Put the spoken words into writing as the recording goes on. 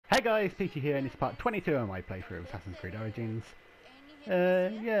Hi guys, Peachy here, and it's part 22 of my playthrough of Assassin's Creed Origins.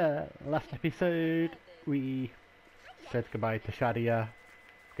 Yeah, last episode we said goodbye to Shadia,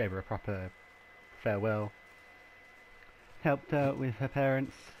 gave her a proper farewell, helped out with her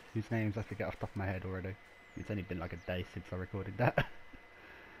parents, whose names I forget off the top of my head already. It's only been like a day since I recorded that.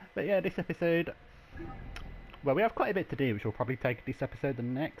 But yeah, this episode, well, we have quite a bit to do, which will probably take this episode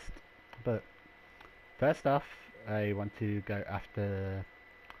and next. But first off, I want to go after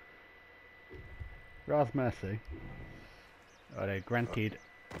Ra's Mercy. Although granted,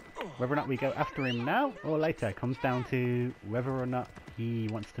 whether or not we go after him now or later comes down to whether or not he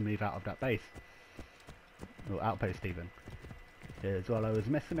wants to move out of that base. Or outpost even. Because while I was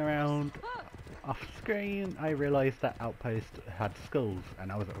messing around off screen, I realised that outpost had skulls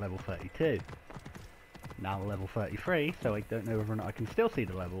and I was at level 32. Now level 33, so I don't know whether or not I can still see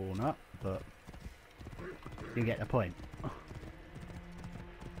the level or not, but you get the point.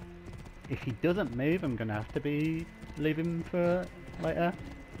 If he doesn't move, I'm going to have to be leaving for later.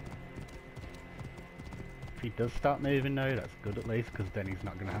 If he does start moving though, that's good at least, because then he's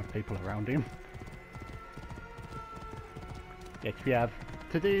not going to have people around him. Yes, we have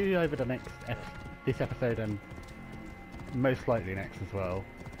to do over the next this episode and most likely next as well.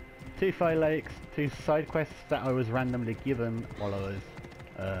 2 Phylakes, 2 side quests that I was randomly given while I was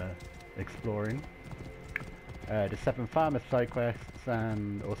exploring. The 7 farmer side quests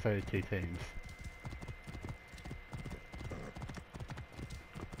and also 2 teams.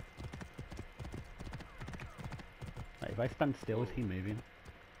 Like, if I stand still, is he moving?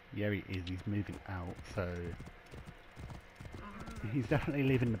 Yeah, he is. He's moving out, so he's definitely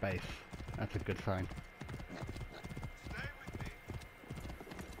leaving the base. That's a good sign.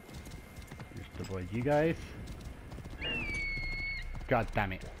 Just avoid you guys. God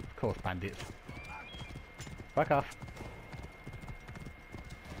damn it! Of course, bandits. Fuck off.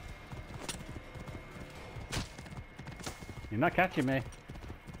 You're not catching me.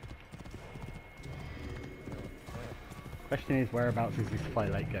 Question is, whereabouts is this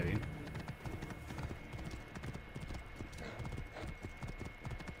Phylake going?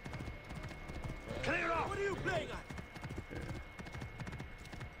 Clear off! What are you playing at?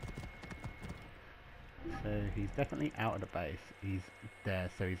 So he's definitely out of the base. He's there,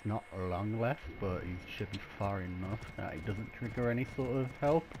 so he's not long left, but he should be far enough that he doesn't trigger any sort of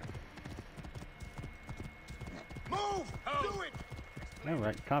help. Move! Do it!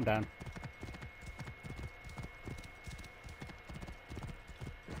 Alright, calm down.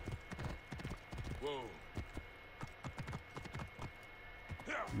 Whoa.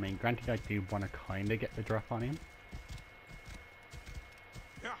 I mean, granted I do want to kind of get the drop on him.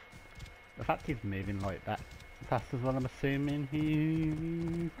 The fact he's moving like that fast as well, I'm assuming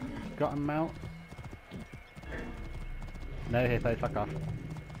he got him out. No, here, play, fuck off.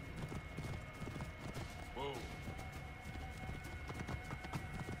 Whoa.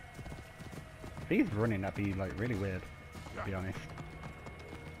 If he's running, that'd be like really weird, to be honest.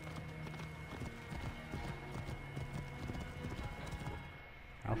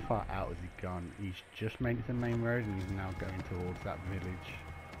 How far out has he gone? He's just made it to the main road and he's now going towards that village.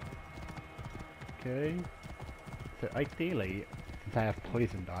 Okay. So ideally, since I have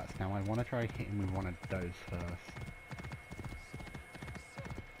poison darts now, I want to try hitting with one of those first.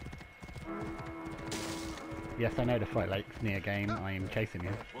 Yes, I know the Phylake's near game. I am chasing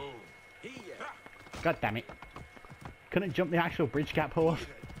him. God damn it! Couldn't jump the actual bridge gap, horse.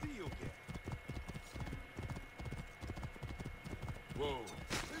 Whoa.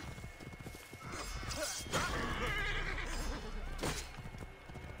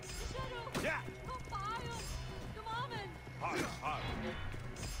 Yeah.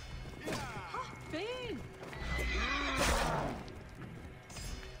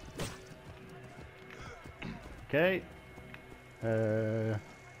 Okay.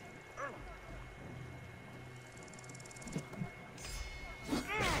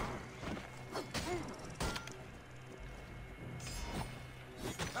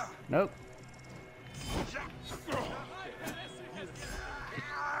 Nope.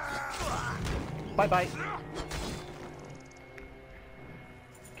 Bye bye.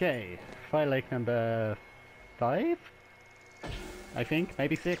 Okay, Phylake number 5? I think,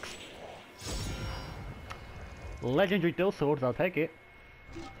 maybe 6. Legendary dual swords, I'll take it.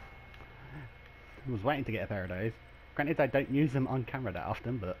 I was waiting to get a pair of those. Granted, I don't use them on camera that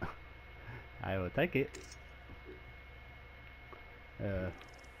often, but I will take it.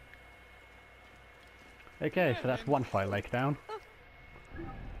 Okay, so that's one Phylake down.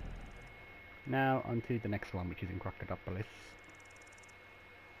 Now onto the next one, which is in Crocodilopolis.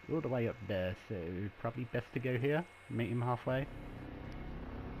 All the way up there, so probably best to go here, meet him halfway.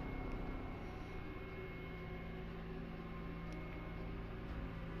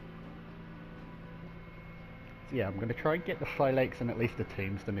 yeah, I'm going to try and get the Phylakes and at least the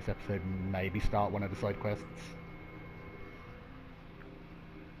tombstone this episode, and maybe start one of the side quests.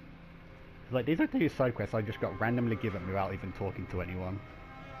 Like, these are 2 side quests I just got randomly given without even talking to anyone.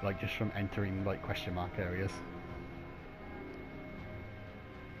 Like, just from entering, like, question mark areas.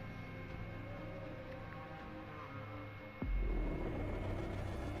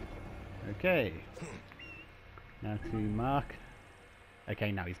 Okay. Now to Mark.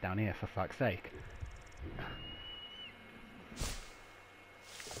 Okay, now he's down here, for fuck's sake. It's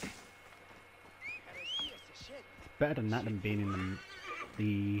better than that than being in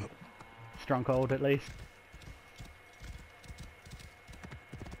the stronghold, at least.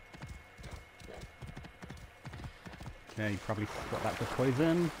 Okay, you probably got that for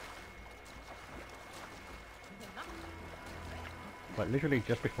poison. Like, literally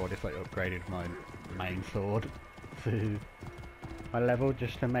just before this, I upgraded my main sword to my level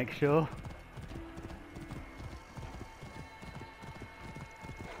just to make sure.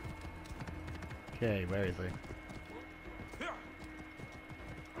 Okay, where is he?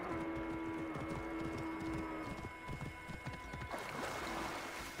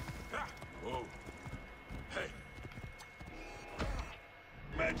 Whoa. Hey.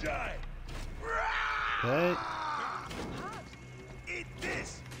 Magi. Okay. Eat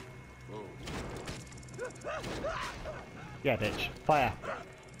this. Whoa. Yeah, bitch. Fire.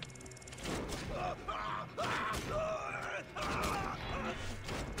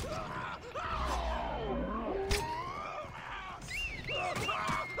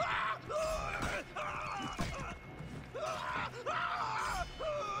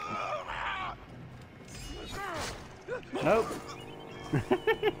 Nope.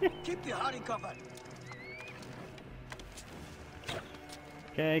 Keep the honey covered.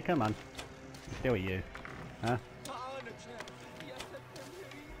 Okay, come on. Still you. Huh?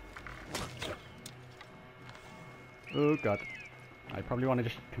 Oh god. I probably want to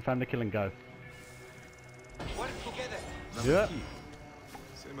just confirm the kill and go. Work together. Yep.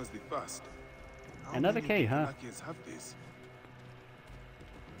 Same as the first. How Another many key, huh? Phylakes have this?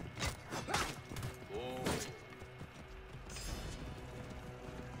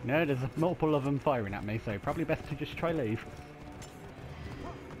 No, there's multiple of them firing at me, so probably best to just try leave.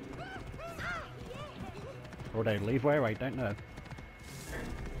 Or they leave where, I don't know.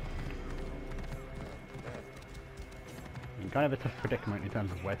 In kind of a tough predicament in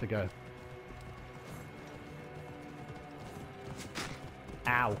terms of where to go.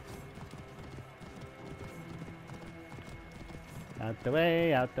 Ow! Out the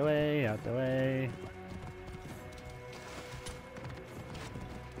way, out the way, out the way.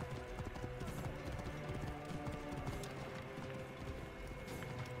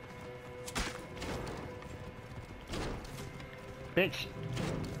 Bitch!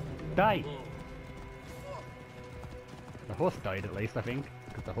 Die! The horse died at least, I think,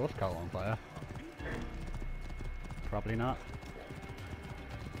 because the horse caught on fire. Probably not.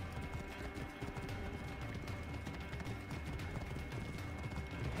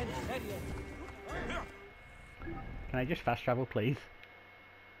 Can I just fast travel, please?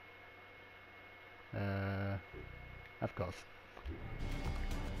 Of course.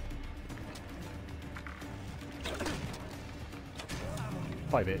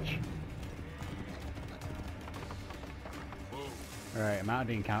 Bye, bitch. Alright, I'm out of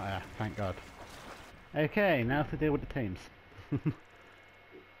the encounter, thank god. Okay, now to deal with the teams.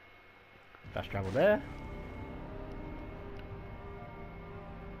 Fast travel there.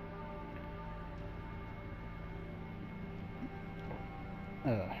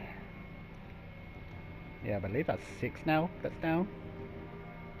 Yeah, I believe that's 6 now that's down.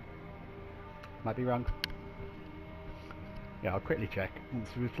 Might be wrong. Yeah, I'll quickly check once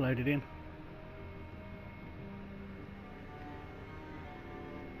we've loaded in.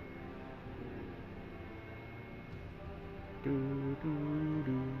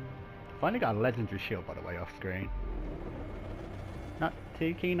 Finally got a legendary shield, by the way, off screen. Not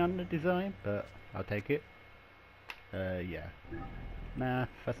too keen on the design, but I'll take it. Yeah. Nah,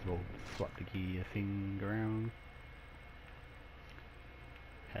 first of all, swap the gear thing around.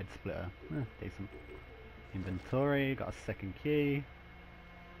 Head splitter, decent. Inventory, got a second key.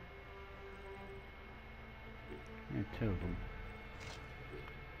 Yeah, 2 of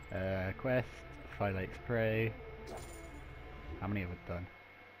them. Quest, Phylakes Prey. How many have we done?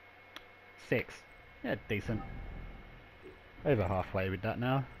 6. Yeah, decent. Over halfway with that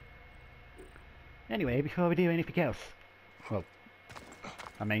now. Anyway, before we do anything else, well,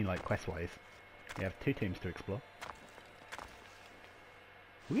 I mean like quest-wise, we have 2 tombs to explore.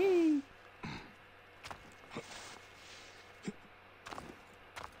 Whee!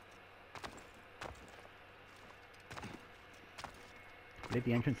 believe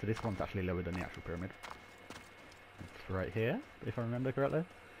the entrance to this one's actually lower than the actual pyramid. It's right here, if I remember correctly.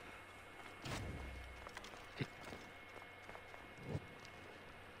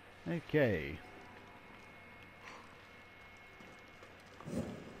 Okay.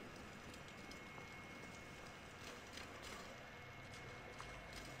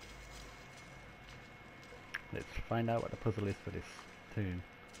 Let's find out what the puzzle is for this tomb.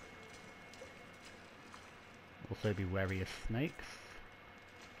 Also be wary of snakes.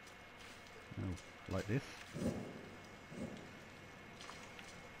 Oh, like this.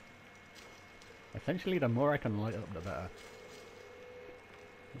 Essentially, the more I can light up, the better.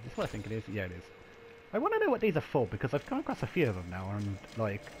 Is this what I think it is? Yeah, it is. I want to know what these are for, because I've come across a few of them now, and,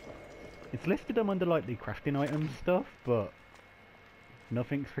 like, it's listed them under, like, the crafting items stuff, but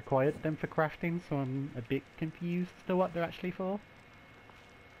nothing's required them for crafting, so I'm a bit confused as to what they're actually for.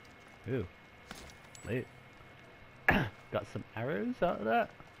 Ooh. Lit. Got some arrows out of that.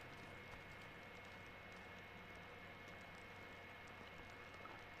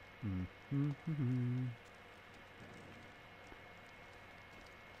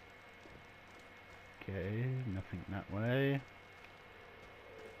 Okay, nothing that way.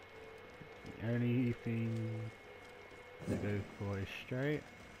 The only thing to go for is straight.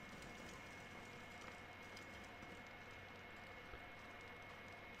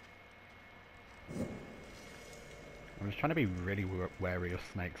 I'm just trying to be really wary of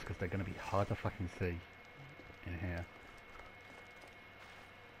snakes because they're going to be hard to fucking see in here.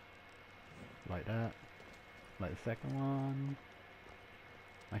 Like that. Like the second one.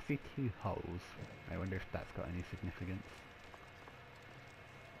 I see 2 holes. I wonder if that's got any significance.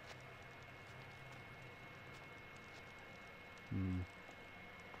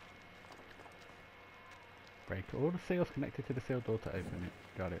 Break all the seals connected to the seal door to open it.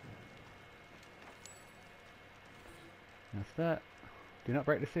 Got it. That's that. Do not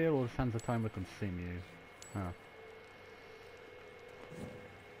break the seal or the sands of time will consume you. Huh.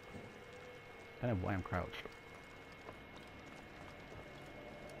 I don't know why I'm crouched.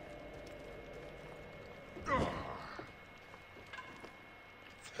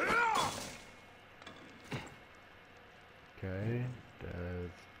 Okay,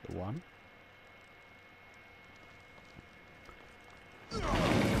 there's the one.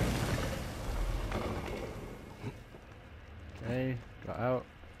 Okay, got out.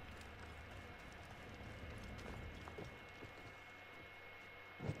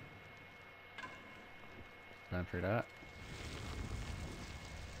 Going through that.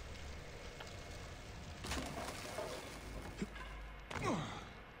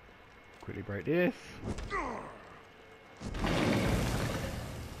 Quickly break this.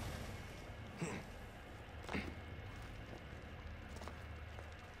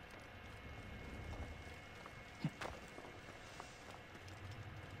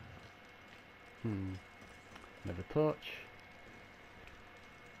 Another torch.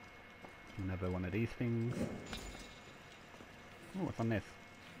 Another one of these things. Oh, what's on this?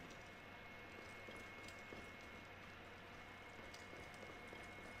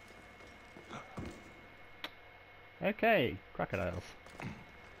 Okay, crocodiles.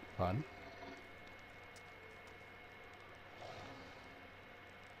 Fun.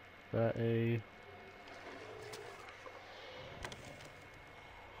 That a...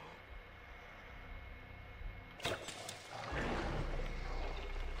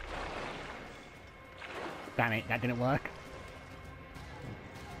 Damn it, that didn't work.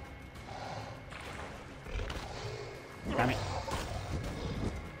 Damn it.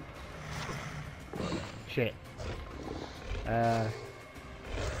 Shit.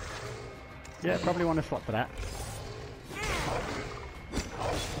 Yeah, probably want to swap for that.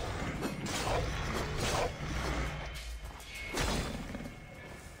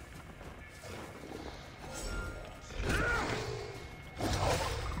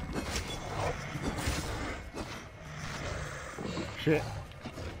 Shit.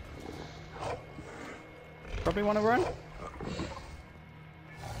 Probably want to run.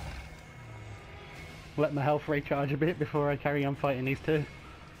 Let my health recharge a bit before I carry on fighting these two.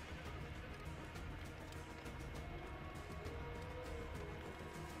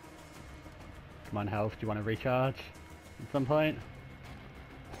 Come on, health, do you want to recharge at some point?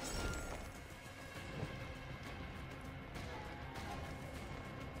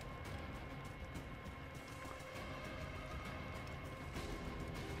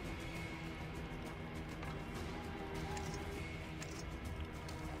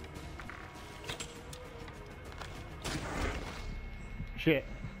 Shit.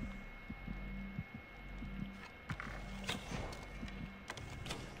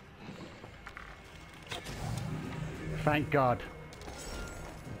 Thank God.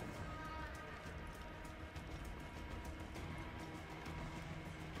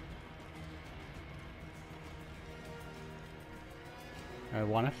 I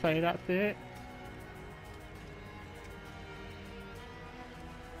want to say that's it.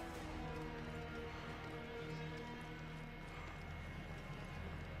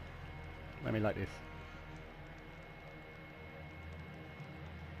 Let me like this.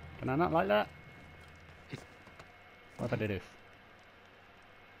 Can I not like that? What if I do this?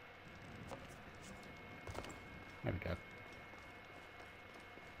 There we go.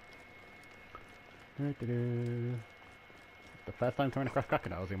 The first time coming across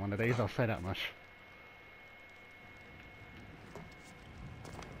crocodiles in one of these, I'll say that much.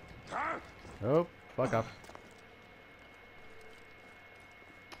 Oh, fuck off.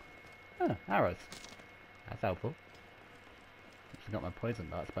 Oh, arrows. That's helpful. Just got my poison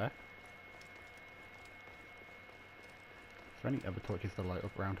darts back. Is there any other torches to light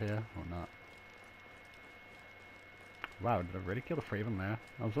up around here, or not? Wow, did I really kill the 3 of them there?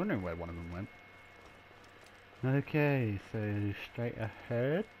 I was wondering where one of them went. Okay, so straight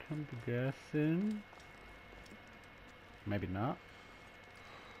ahead, I'm guessing. Maybe not.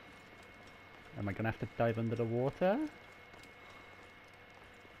 Am I gonna have to dive under the water?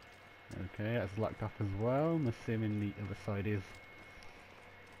 Okay, that's locked off as well. I'm assuming the other side is.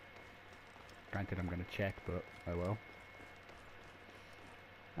 Granted, I'm gonna check, but oh well.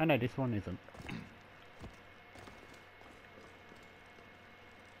 Oh no, this one isn't.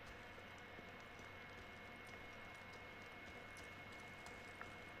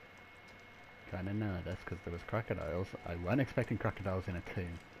 Kinda nervous because there was crocodiles. I wasn't expecting crocodiles in a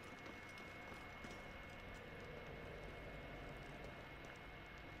tomb.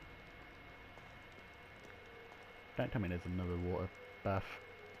 Don't tell me there's another water bath.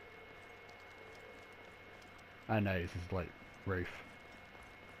 I know, this is like roof.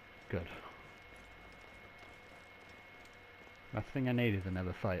 Good. Last thing I need is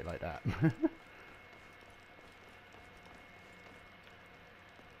another fight like that.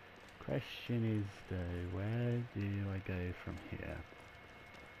 Question is though, where do I go from here?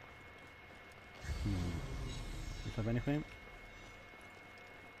 Does this have anything?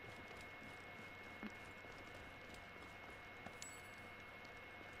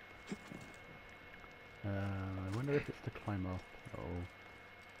 I wonder if it's to climb up. Oh.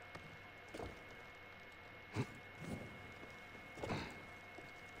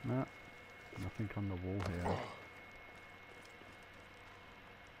 No, nothing on the wall here.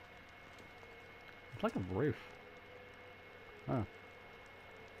 It's like a roof. Oh.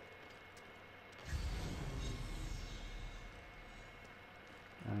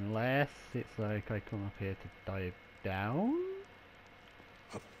 Unless it's like I come up here to dive down?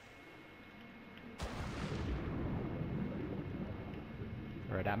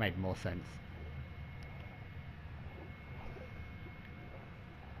 Right, that made more sense.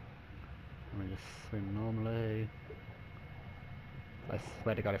 Let me just swim normally. I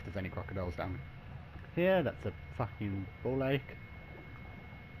swear to God if there's any crocodiles down here, that's a fucking bull lake.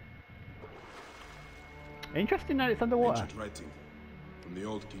 Interesting that it's underwater. Ancient writing from the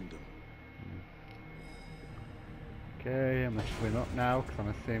old kingdom. Okay, I'm gonna swim up now because I'm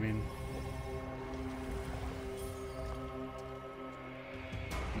assuming.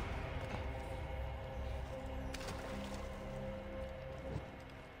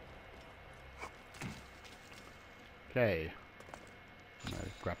 Okay, I'm gonna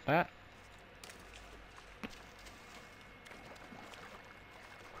grab that.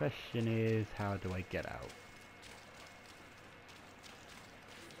 Question is, how do I get out?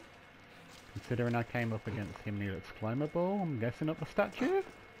 Considering I came up against him and he looks climbable, I'm guessing up the statue?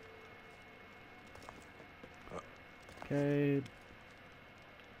 Okay.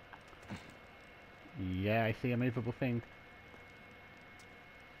 Yeah, I see a movable thing.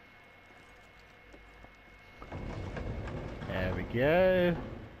 There we go.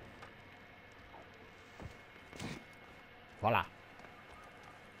 Voila.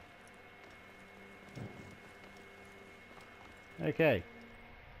 Okay.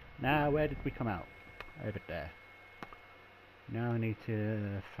 Now, where did we come out? Over there. Now I need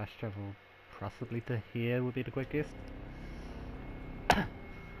to fast travel possibly to here would be the quickest.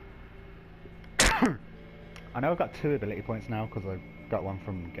 I know I've got 2 ability points now because I got one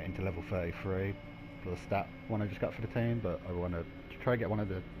from getting to level 33 plus that one I just got for the team, but I want to try to get one of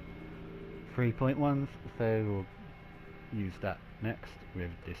the 3-point ones, so we'll use that next with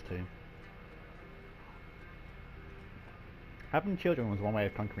this team. Having children was one way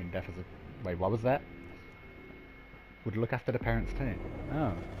of conquering death as a... Wait, what was that? Would look after the parents too.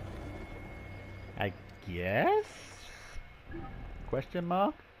 Oh. I guess? Question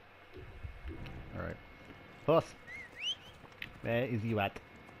mark? Alright. Horse! Where is you at?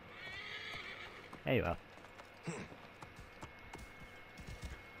 There you are.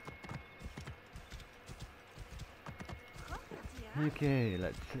 Okay,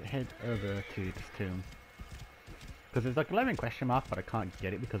 let's head over to this tomb. Because there's like a glowing question mark, but I can't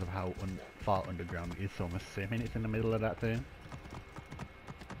get it because of how far underground it is, so I'm assuming it's in the middle of that tomb.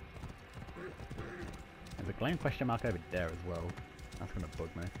 There's a glowing question mark over there as well. That's gonna bug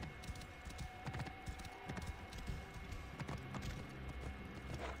me.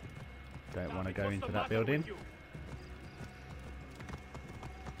 Don't want to go into that building.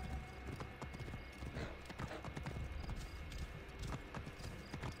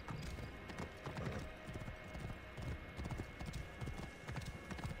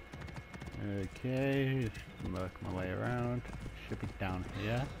 Okay, just work my way around. Should be down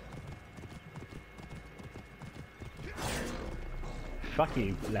here. Fuck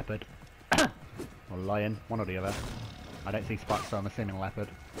you, leopard. Or lion, one or the other. I don't see spots, so I'm assuming leopard.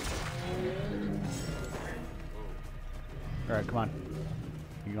 Alright, come on.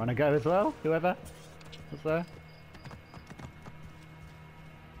 You wanna go as well? Whoever was there?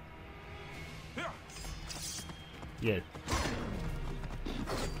 You.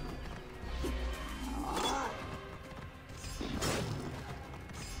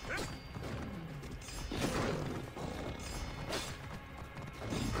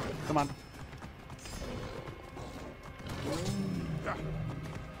 Come on.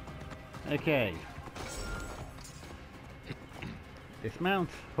 Okay. Dismount.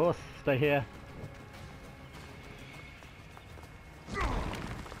 Horse, stay here.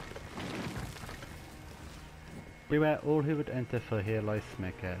 Beware all who would enter for here lies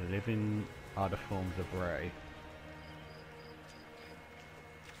Smecker. Living are the forms of Ray.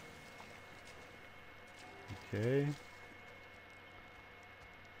 Okay.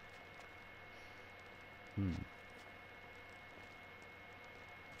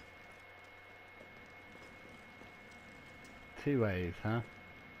 Two ways, huh?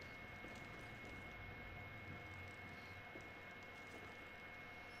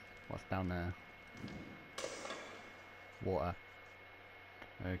 What's down there? Water.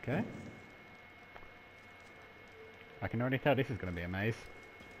 Okay. I can already tell this is going to be a maze.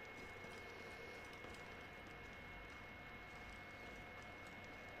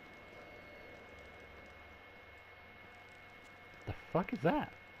 The fuck is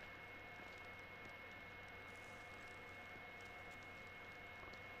that?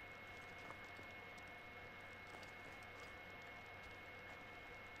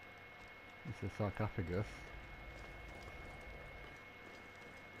 It's a sarcophagus.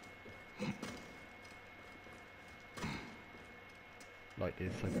 Like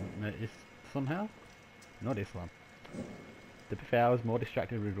this, I can notice somehow. Not this one. To be fair, I was more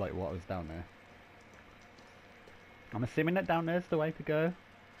distracted with like what was down there. I'm assuming that down there's the way to go.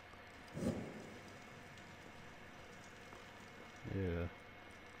 Yeah.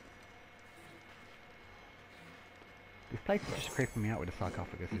 This place is just creeping me out with the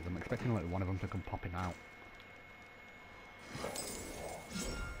sarcophaguses. I'm expecting like one of them to come popping out.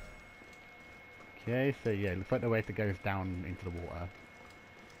 Okay, so yeah, looks like the way to go is down into the water.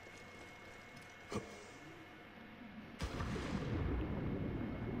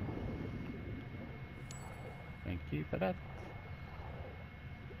 Thank you for that.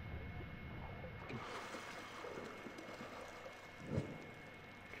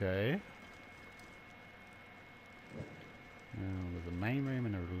 Okay. Now there's a main room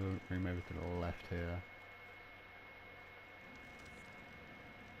and a room over to the left here.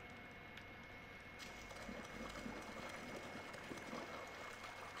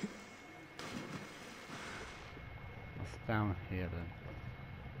 What's down here then?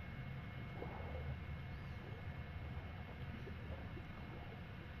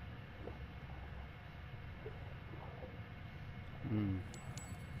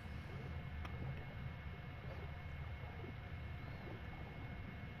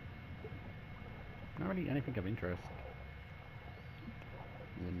 Not really anything of interest.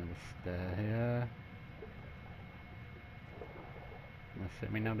 There's another stair here. I'm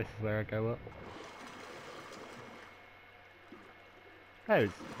assuming now this is where I go up. Oh,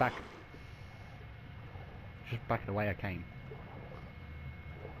 it's back. Just back the way I came.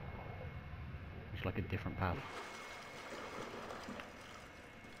 It's like a different path.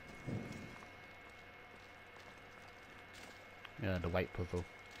 Yeah, the weight puzzle.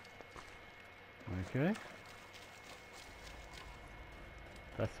 Okay.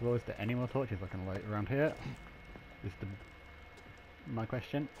 First of all, is there any more torches I can light around here? Is my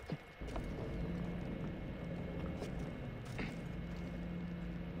question.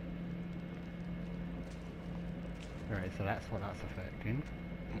 Alright, so that's what that's affecting.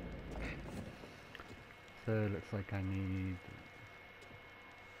 So it looks like I need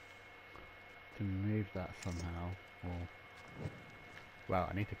to move that somehow, or Well,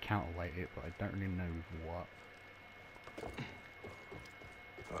 I need to counterweight it, but I don't really know what.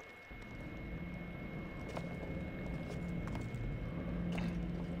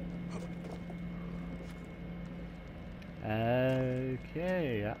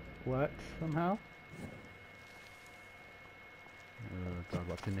 Okay, that works somehow. Oh god,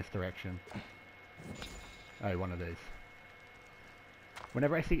 what's in this direction? Oh, one of these.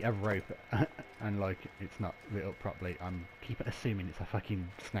 Whenever I see a rope and like it's not lit up properly, I'm keep assuming it's a fucking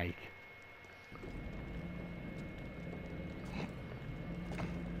snake.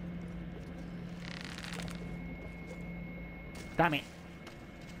 Damn it!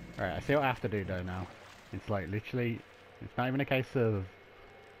 Alright, I see what I have to do though now. It's like literally, it's not even a case of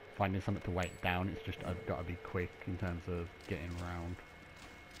finding something to weight down, it's just I've got to be quick in terms of getting around.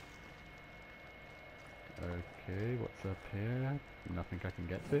 Okay, what's up here? Nothing I can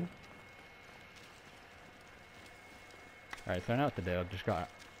get to. Alright, so I know what to do, I've just got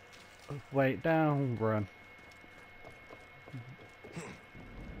to weight down, run.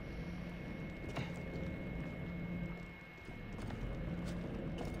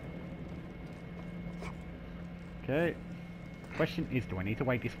 Okay. Question is, do I need to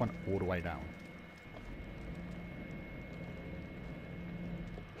weigh this one all the way down?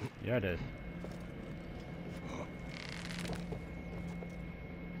 Yeah, I do.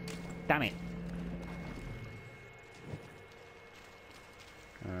 Damn it!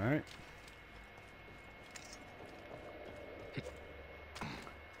 Alright.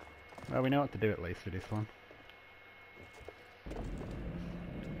 Well, we know what to do at least for this one.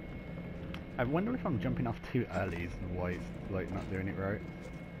 I wonder if I'm jumping off too early and why it's like not doing it right.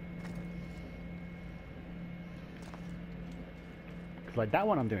 Because like that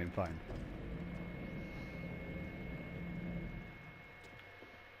one I'm doing fine.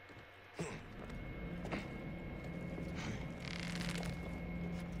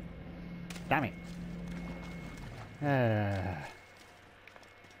 Damn it.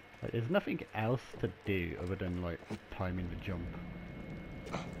 Like, there's nothing else to do other than like timing the jump.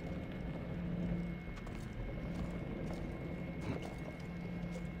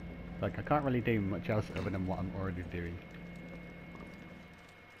 Like, I can't really do much else other than what I'm already doing.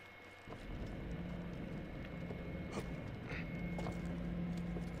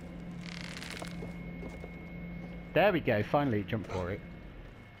 There we go, finally jump for it.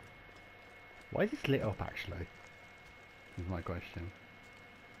 Why is this lit up actually? Is my question.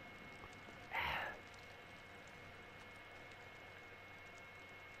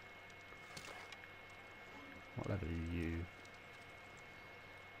 What level are you?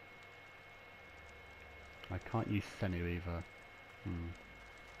 I can't use Senu either.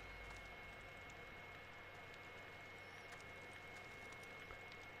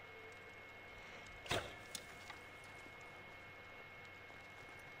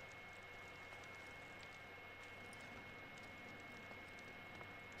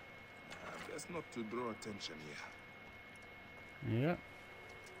 Best not to draw attention here. Yep.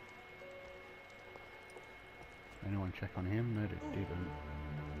 Anyone check on him? No, they didn't.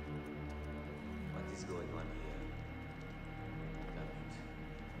 What is going on here? Damn it.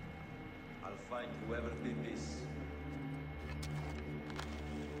 I'll find whoever did this.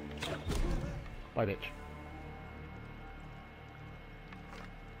 Bye, bitch.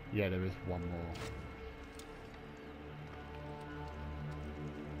 Yeah, there is one more.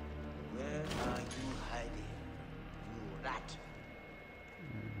 Where are you hiding? You rat!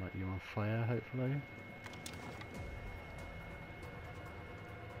 Light you on fire, hopefully.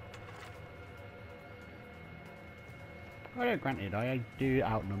 Alright, granted, I do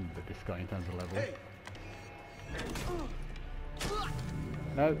outnumber this guy in terms of level. Hey.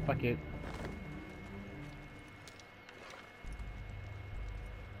 No, fuck you.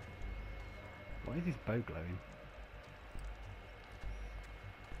 Why is his bow glowing?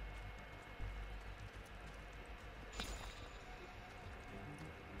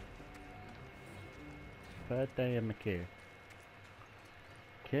 Third day of McKay.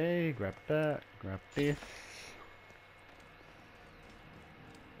 Okay, grab that, grab this.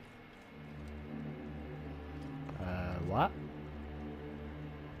 What?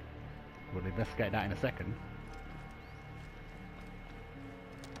 We'll investigate that in a second.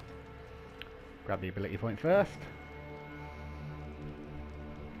 Grab the ability point first.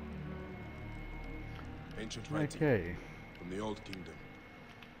 Ancient writing Okay. from the Old Kingdom.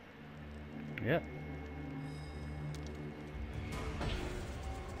 Yep.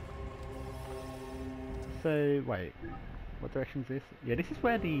 So, wait. What direction is this? Yeah, this is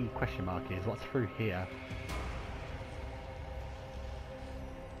where the question mark is. What's through here?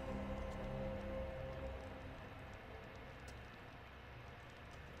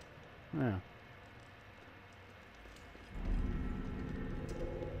 Yeah.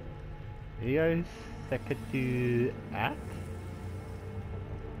 Eos Secretu at?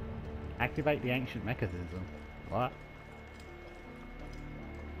 Activate the ancient mechanism. What?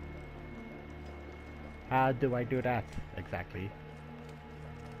 How do I do that exactly?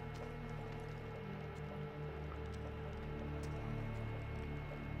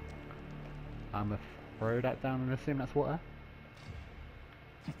 I'm gonna throw that down and assume that's water.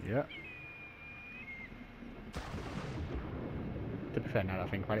 Yep. To be fair, now that I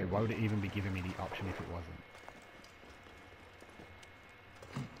think about it, why would it even be giving me the option if it wasn't?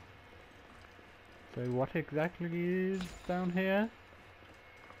 So what exactly is down here?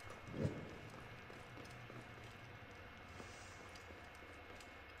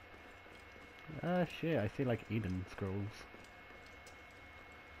 Shit, I see like Eden scrolls.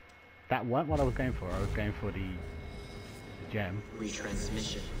 That weren't what I was going for. I was going for the gem.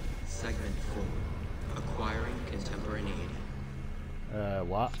 Retransmission. Segment 4. Acquiring contemporaneity.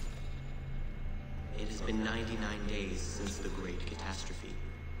 What? It has been 99 days since the Great Catastrophe.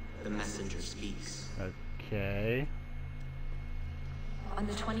 The messenger speaks. Okay. On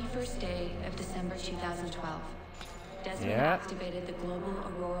the 21st day of December 2012, Desmond Yeah. activated the global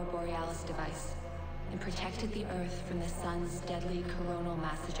Aurora Borealis device and protected the Earth from the sun's deadly coronal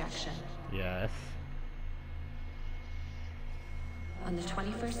mass ejection. Yes. On the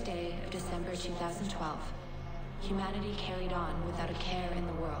 21st day of December 2012, humanity carried on without a care in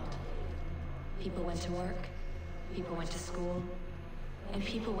the world. People went to work, people went to school, and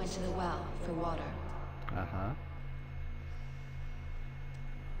people went to the well for water. Uh-huh.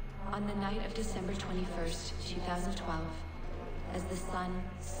 On the night of December 21st, 2012, as the sun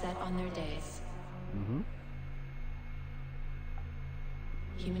set on their days,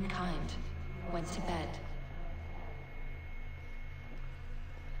 humankind went to bed.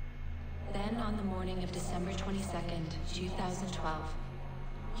 Then on the morning of December 22nd, 2012,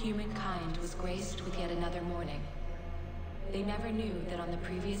 humankind was graced with yet another morning. They never knew that on the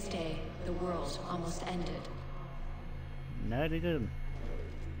previous day, the world almost ended. No, they didn't.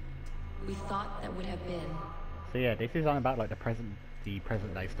 We thought that would have been So yeah, this is on about like the present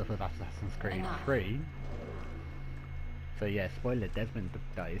day stuff of Assassin's Creed enough. 3. So yeah, spoiler, Desmond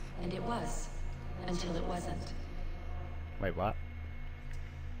dies. And it was, until it wasn't. Wait, what?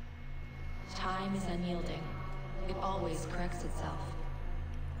 Time is unyielding. It always corrects itself.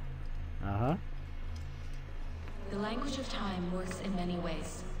 Uh-huh. The language of time works in many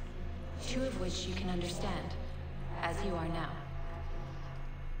ways, two of which you can understand, as you are now.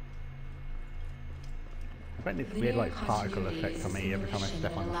 I bet this weird Linear like particle continuity effect is on a me every time I simulation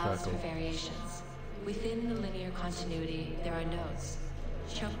step that on a allows circle. for variations. Within the linear continuity, there are nodes,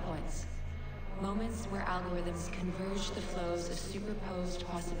 choke points, moments where algorithms converge the flows of superposed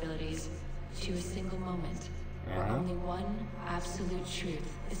possibilities to a single moment, where Uh-huh. only one absolute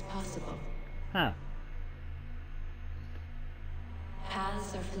truth is possible. Huh.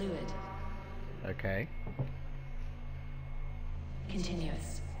 Paths are fluid, Okay.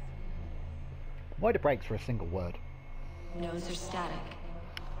 continuous. Why the brakes for a single word? Nodes are static,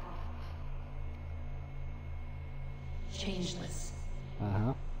 changeless,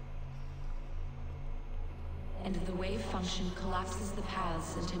 Uh-huh. and the wave function collapses the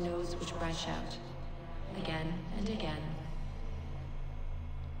paths into nodes which branch out, again and again,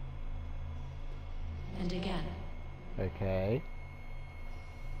 and again. Okay.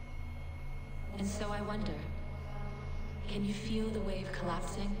 And so I wonder, can you feel the wave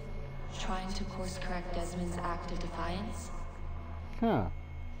collapsing, trying to course correct Desmond's act of defiance? Huh.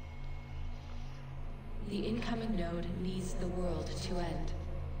 The incoming node needs the world to end.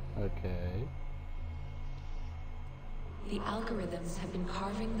 Okay. The algorithms have been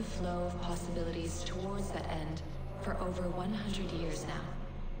carving the flow of possibilities towards that end for over 100 years now.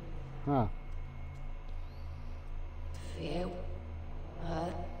 Huh. Few,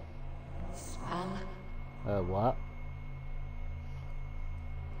 spell, What?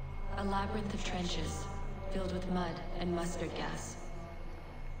 a labyrinth of trenches filled with mud and mustard gas.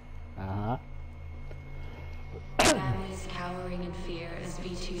 Uh-huh. Families cowering in fear as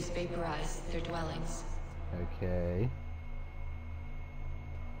V2s vaporize their dwellings. Okay.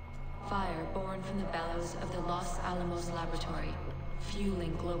 Fire born from the bellows of the Los Alamos laboratory,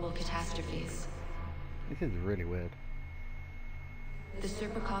 fueling global catastrophes. This is really weird. The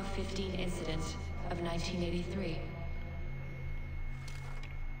Serpukov 15 incident of 1983.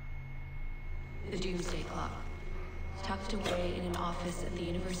 The Doomsday Clock, tucked away in an office at the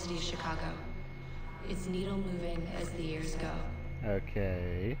University of Chicago. Its needle moving as the years go.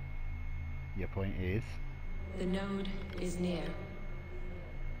 Okay. Your point is? The node is near.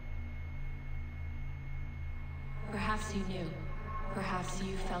 Perhaps you knew. Perhaps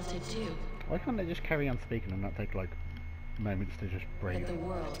you felt it too. Why can't they just carry on speaking and not take like moments to just breathe? But the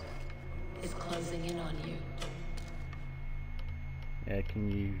world is closing in on you. Yeah,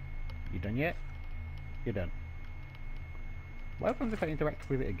 you done yet? You're done. What happens if I interact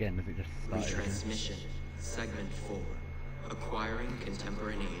with it again? Does it just start again? Retransmission, segment 4. Acquiring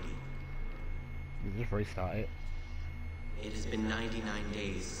contemporaneity. You just restart it. It has been 99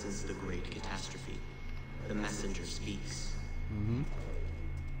 days since the great catastrophe. The messenger speaks.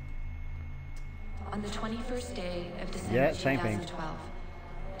 On the 21st day of December Yeah, same thing. 2012,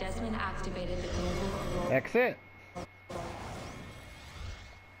 Desmond activated the global aurora. Exit!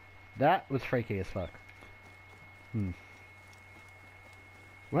 That was freaky as fuck.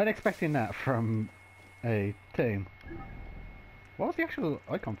 Weren't expecting that from a tomb. What was the actual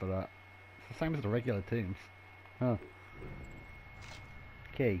icon for that? It's the same as the regular tombs. Huh.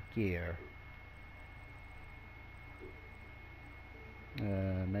 Okay, gear.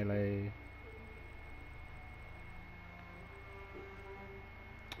 Melee.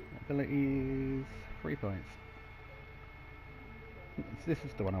 Abilities. 3 points. This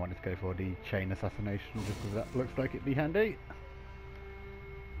is the one I wanted to go for, the chain assassination, just because that looks like it'd be handy.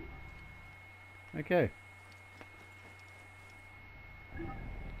 Okay.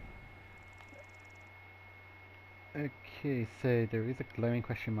 Okay, so there is a glowing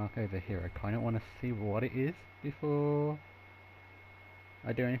question mark over here. I kind of want to see what it is before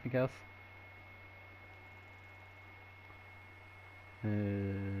I do anything else. Let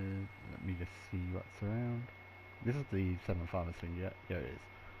me just see what's around. This is the 7th harvest thing, yeah? Yeah, it is.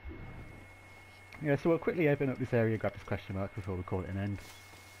 Yeah, so we'll quickly open up this area, grab this question mark before we call it an end.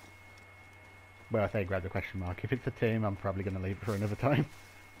 Well, I say grab the question mark. If it's a tomb, I'm probably going to leave it for another time.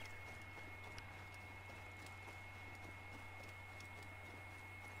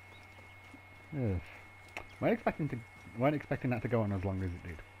 Ugh. Weren't expecting that to go on as long as it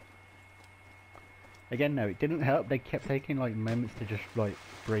did. Again, no, it didn't help. They kept taking like moments to just like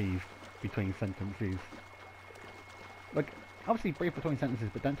breathe between sentences. Like, obviously breathe between sentences,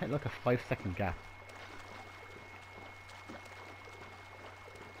 but don't take like a 5-second gap.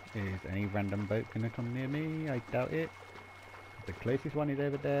 Is any random boat gonna come near me? I doubt it. The closest one is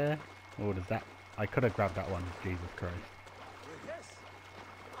over there. Or does that... I could have grabbed that one. Jesus Christ.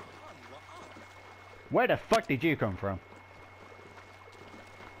 Where the fuck did you come from?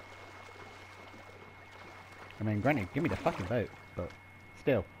 I mean, granted, give me the fucking boat, but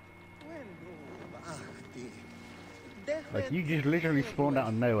still. Like, you just literally spawned out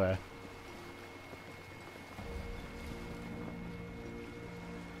of nowhere.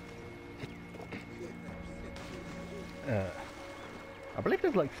 I believe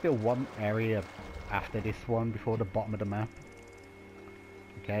there's like still one area after this one before the bottom of the map.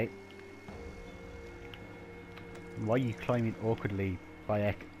 Okay. Why are you climbing awkwardly by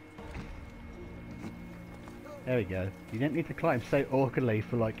Ek? There we go. You don't need to climb so awkwardly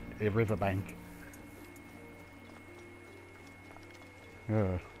for like a riverbank.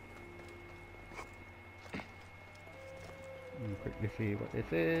 Ugh. Let me quickly see what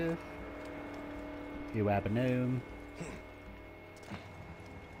this is. You have a gnome.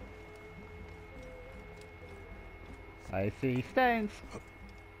 I see stones.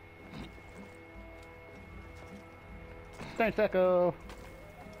 Stone circle.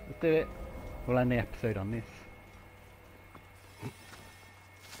 Let's do it. We'll end the episode on this.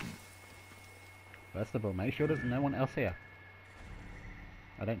 First of all, make sure there's no one else here.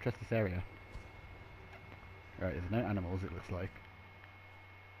 I don't trust this area. Right, there's no animals, it looks like.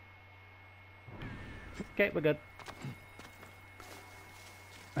 Okay, we're good.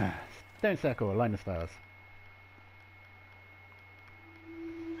 Stone circle, line of stars.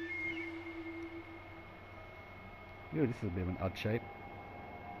 Ooh, this is a bit of an odd shape.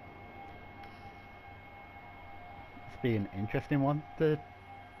 This be an interesting one to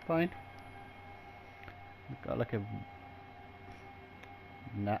find. We've got like a...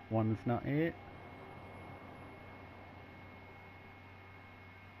 That one's not it.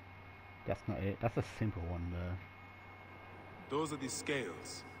 That's not it. That's a simple one there. Those are the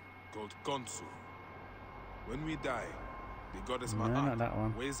scales, called Konsu. When we die, the goddess No, not that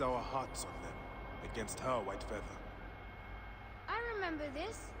one. weighs our hearts on them against her white feather. I remember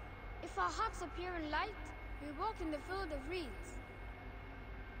this. If our hearts appear in light, we walk in the field of reeds.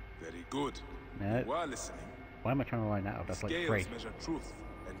 Very good. No. You are listening. Why am I trying to line that up? That's like Scales 3. measure truth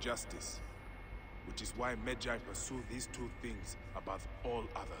and justice, which is why Magi pursue these two things above all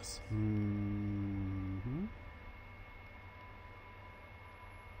others. Mm-hmm.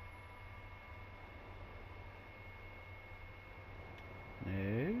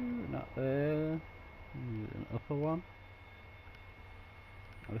 No, not there. Up powerful one?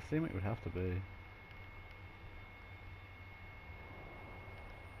 I'd assume it would have to be.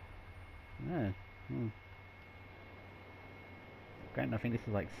 Yeah. Great, I think this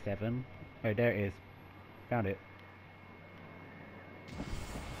is like 7. Oh, there it is. Found it.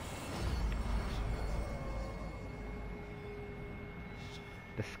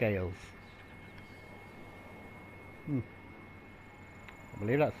 The scales. I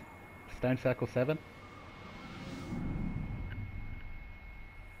believe that's Stone Circle 7.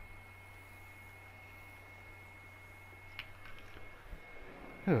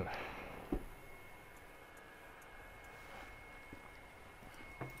 Whew.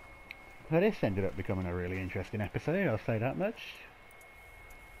 Well, this ended up becoming a really interesting episode, I'll say that much.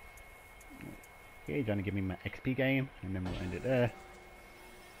 Okay, trying to give me my XP game, and then we'll end it there.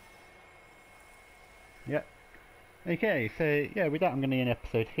 Yep. Okay, so yeah, with that I'm going to end the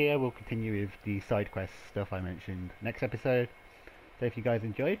episode here. We'll continue with the side quest stuff I mentioned next episode. So if you guys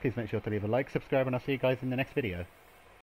enjoyed, please make sure to leave a like, subscribe, and I'll see you guys in the next video.